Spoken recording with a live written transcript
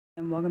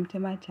and welcome to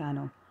my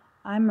channel.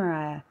 I'm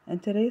Mariah,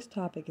 and today's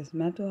topic is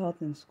mental health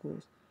in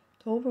schools,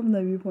 told from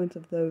the viewpoints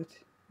of those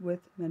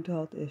with mental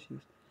health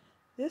issues.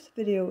 This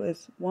video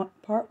is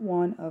part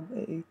one of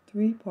a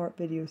three-part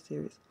video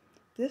series.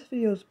 This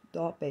video is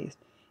thought-based.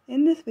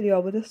 In this video, I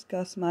will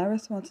discuss my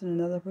response to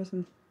another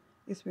person's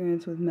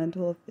experience with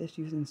mental health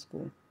issues in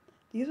school.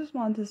 These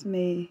responses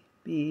may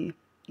be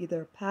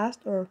either past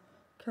or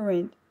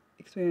current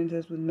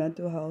experiences with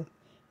mental health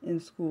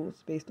in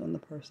schools based on the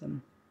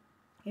person.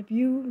 If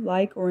you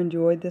like or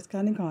enjoyed this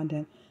kind of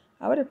content,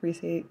 I would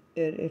appreciate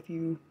it if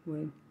you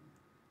would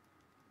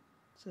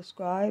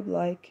subscribe,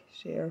 like,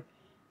 share,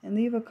 and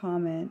leave a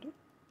comment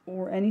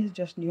or any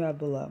suggestion you have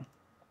below.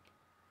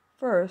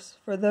 First,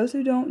 for those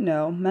who don't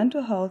know,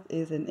 mental health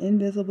is an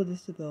invisible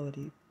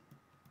disability.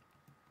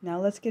 Now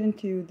let's get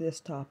into this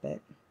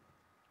topic.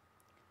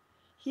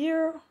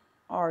 Here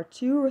are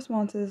 2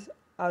 responses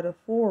out of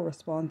 4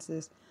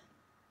 responses,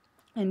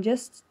 and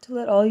just to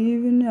let all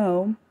you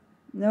know,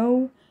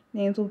 no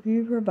names will be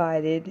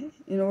provided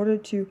in order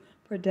to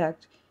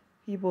protect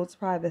people's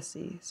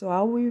privacy. So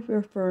I will be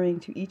referring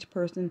to each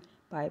person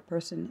by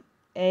person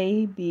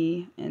A,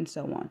 B, and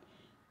so on.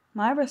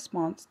 My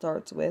response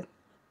starts with,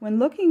 when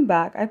looking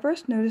back, I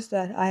first noticed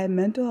that I had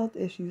mental health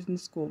issues in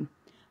school.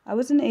 I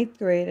was in 8th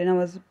grade and I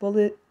was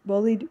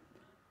bullied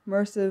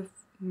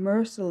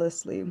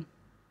mercilessly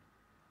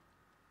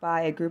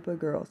by a group of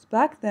girls.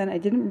 Back then, I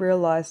didn't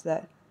realize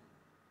that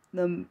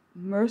the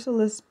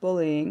merciless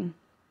bullying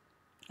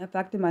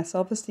affected my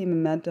self-esteem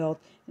and mental health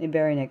in a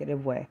very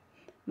negative way.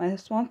 My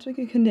response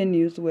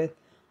continues with,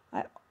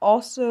 I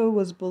also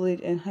was bullied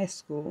in high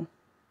school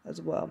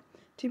as well.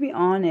 To be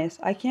honest,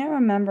 I can't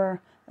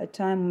remember a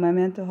time when my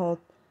mental health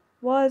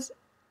was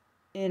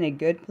in a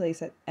good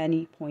place at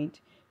any point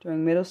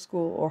during middle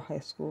school or high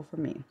school for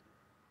me.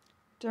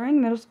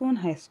 During middle school and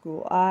high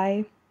school,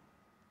 I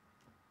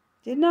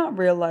did not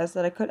realize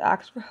that I could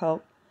ask for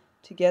help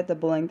to get the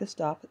bullying to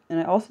stop,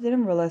 and I also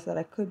didn't realize that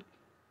I could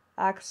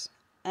ask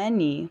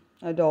any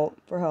adult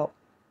for help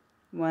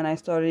when I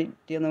started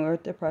dealing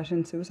with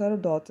depression, suicidal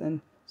thoughts, and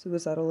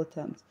suicidal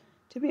attempts.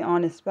 To be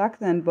honest, back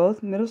then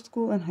both middle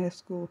school and high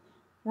school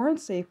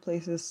weren't safe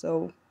places,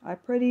 so I'm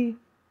pretty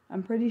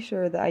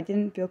sure that I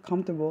didn't feel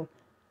comfortable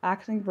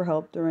asking for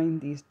help during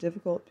these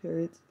difficult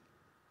periods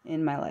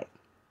in my life.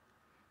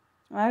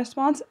 My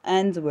response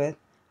ends with,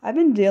 I've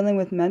been dealing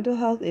with mental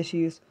health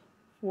issues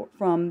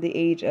from the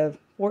age of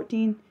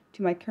 14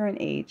 to my current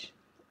age,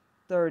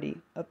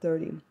 30.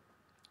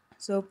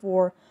 So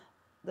for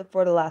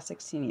the last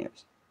 16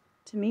 years.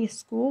 To me,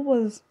 school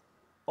was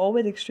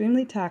always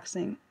extremely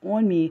taxing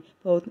on me,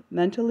 both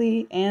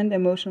mentally and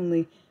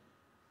emotionally,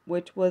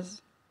 which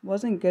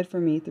wasn't good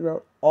for me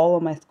throughout all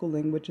of my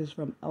schooling, which is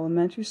from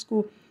elementary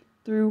school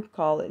through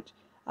college.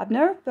 I've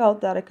never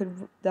felt that I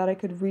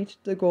could reach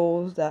the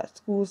goals that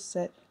schools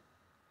set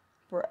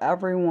for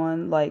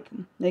everyone, like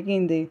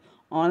making the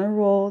honor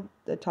roll,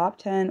 the top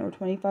 10 or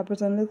 25%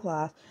 of the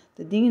class,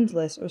 the dean's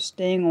list, or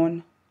staying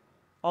on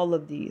all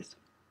of these,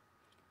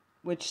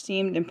 which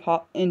seemed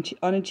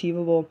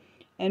unachievable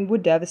and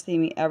would devastate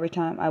me every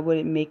time I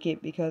wouldn't make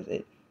it, because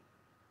it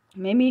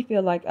made me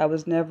feel like I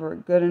was never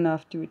good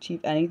enough to achieve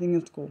anything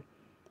in school.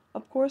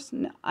 Of course,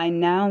 I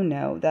now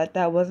know that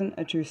that wasn't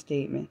a true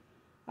statement.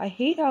 I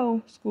hate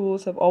how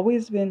schools have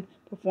always been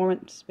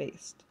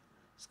performance-based.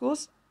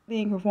 Schools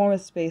being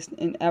performance-based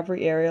in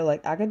every area,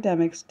 like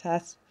academics,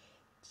 tests,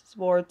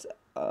 sports,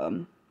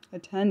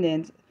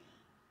 attendance,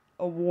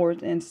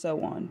 awards, and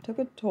so on, took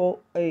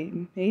a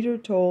major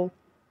toll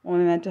on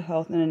my mental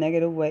health in a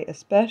negative way,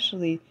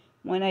 especially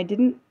when I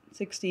didn't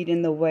succeed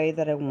in the way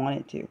that I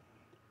wanted to.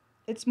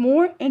 It's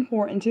more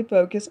important to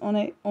focus on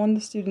the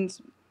student's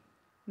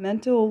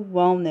mental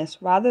wellness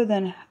rather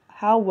than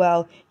how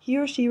well he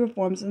or she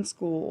performs in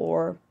school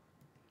or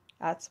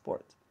at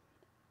sports.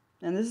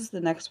 And this is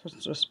the next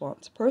person's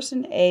response.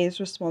 Person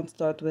A's response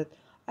starts with,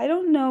 I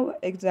don't know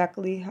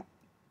exactly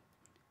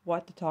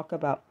what to talk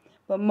about,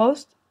 but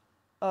most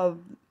of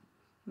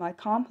my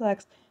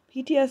complex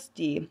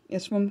PTSD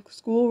is from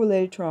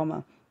school-related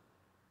trauma.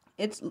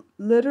 It's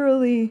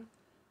literally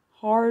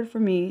hard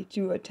for me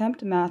to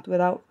attempt math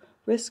without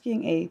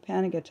risking a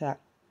panic attack.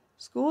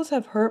 Schools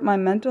have hurt my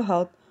mental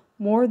health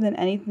more than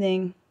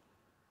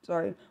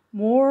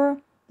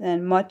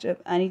much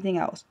of anything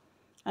else.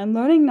 I'm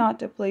learning not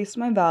to place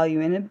my value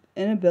in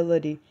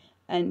inability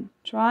and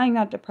trying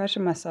not to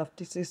pressure myself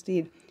to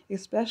succeed,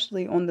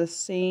 especially on the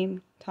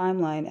same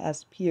timeline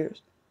as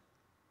peers.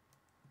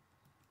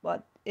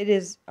 But it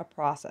is a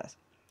process.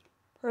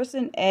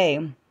 Person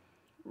A's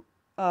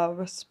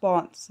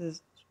response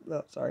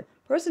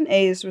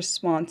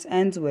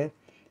ends with,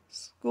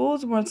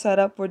 schools weren't set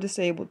up for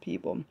disabled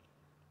people.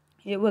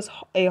 It was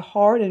a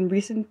hard and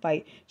recent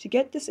fight to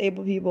get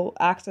disabled people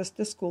access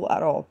to school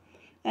at all.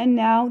 And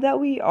now that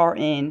we are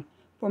in,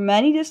 for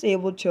many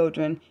disabled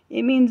children,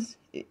 it means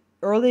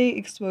early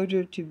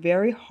exposure to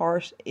very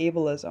harsh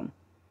ableism.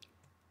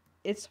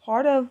 It's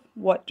part of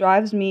what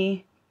drives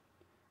me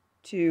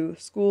to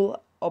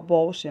school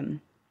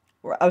abolition.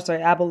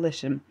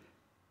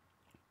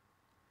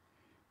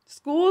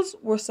 Schools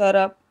were set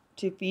up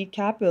to feed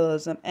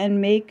capitalism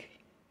and make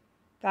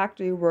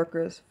factory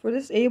workers. For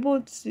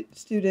disabled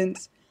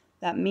students,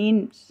 that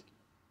means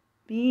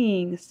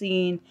being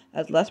seen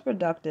as less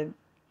productive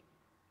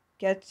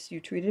gets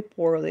you treated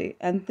poorly,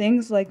 and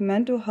things like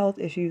mental health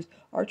issues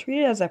are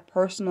treated as a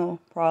personal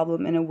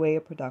problem in a way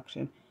of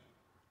production.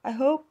 I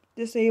hope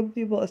disabled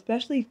people,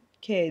 especially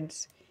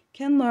kids,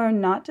 can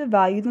learn not to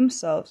value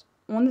themselves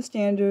on the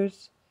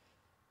standards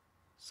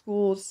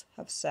schools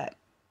have set.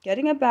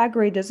 Getting a bad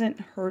grade doesn't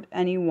hurt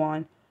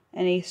anyone,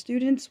 and a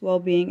student's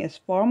well-being is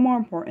far more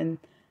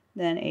important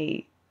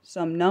than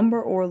some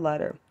number or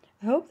letter.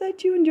 I hope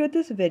that you enjoyed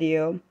this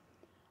video.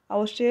 I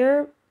will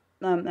share.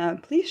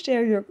 Please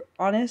share your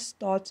honest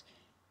thoughts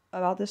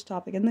about this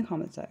topic in the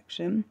comment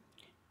section.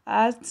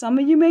 As some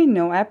of you may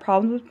know, I have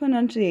problems with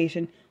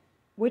pronunciation,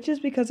 which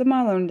is because of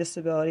my learning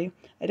disability.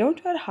 I don't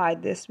try to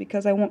hide this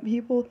because I want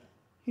people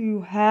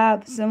who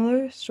have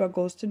similar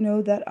struggles to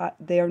know that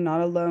they are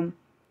not alone.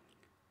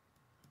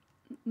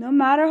 No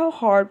matter how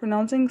hard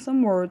pronouncing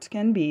some words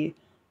can be,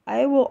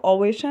 I will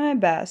always try my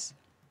best.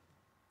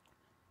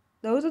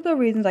 Those are the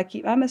reasons I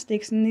keep my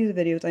mistakes in these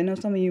videos. I know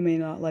some of you may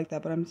not like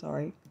that, but I'm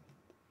sorry.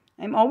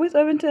 I'm always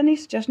open to any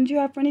suggestions you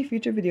have for any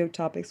future video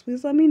topics.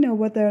 Please let me know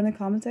what they're in the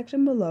comment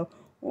section below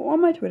or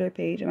on my Twitter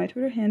page. And my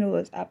Twitter handle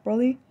is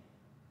 @BurleyMariah,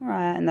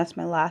 and that's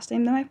my last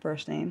name, then my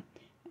first name.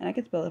 And I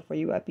can spell it for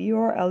you at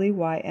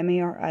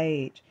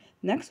BurleyMariah.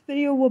 Next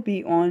video will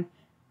be on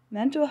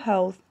mental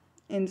health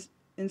in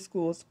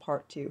schools,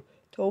 part 2,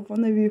 told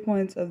from the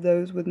viewpoints of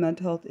those with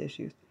mental health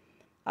issues.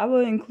 I will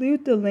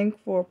include the link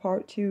for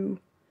part two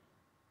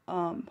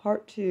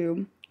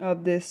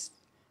of this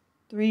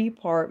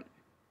 3-part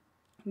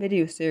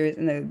video series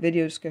in the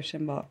video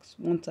description box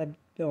once I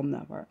film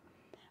that part.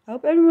 I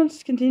hope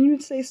everyone's continuing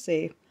to stay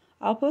safe.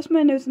 I'll post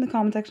my notes in the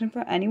comment section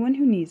for anyone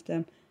who needs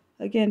them.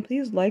 Again,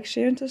 please like,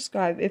 share, and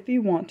subscribe if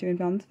you want to and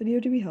found this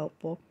video to be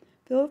helpful.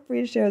 Feel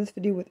free to share this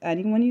video with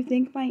anyone you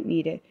think might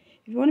need it.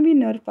 If you want to be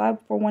notified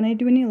for when I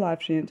do any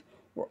live streams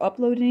or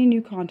upload any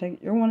new content,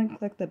 you'll want to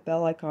click the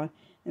bell icon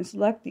and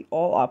select the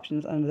all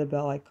options under the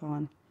bell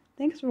icon.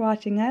 Thanks for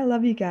watching. I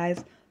love you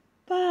guys.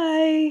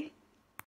 Bye!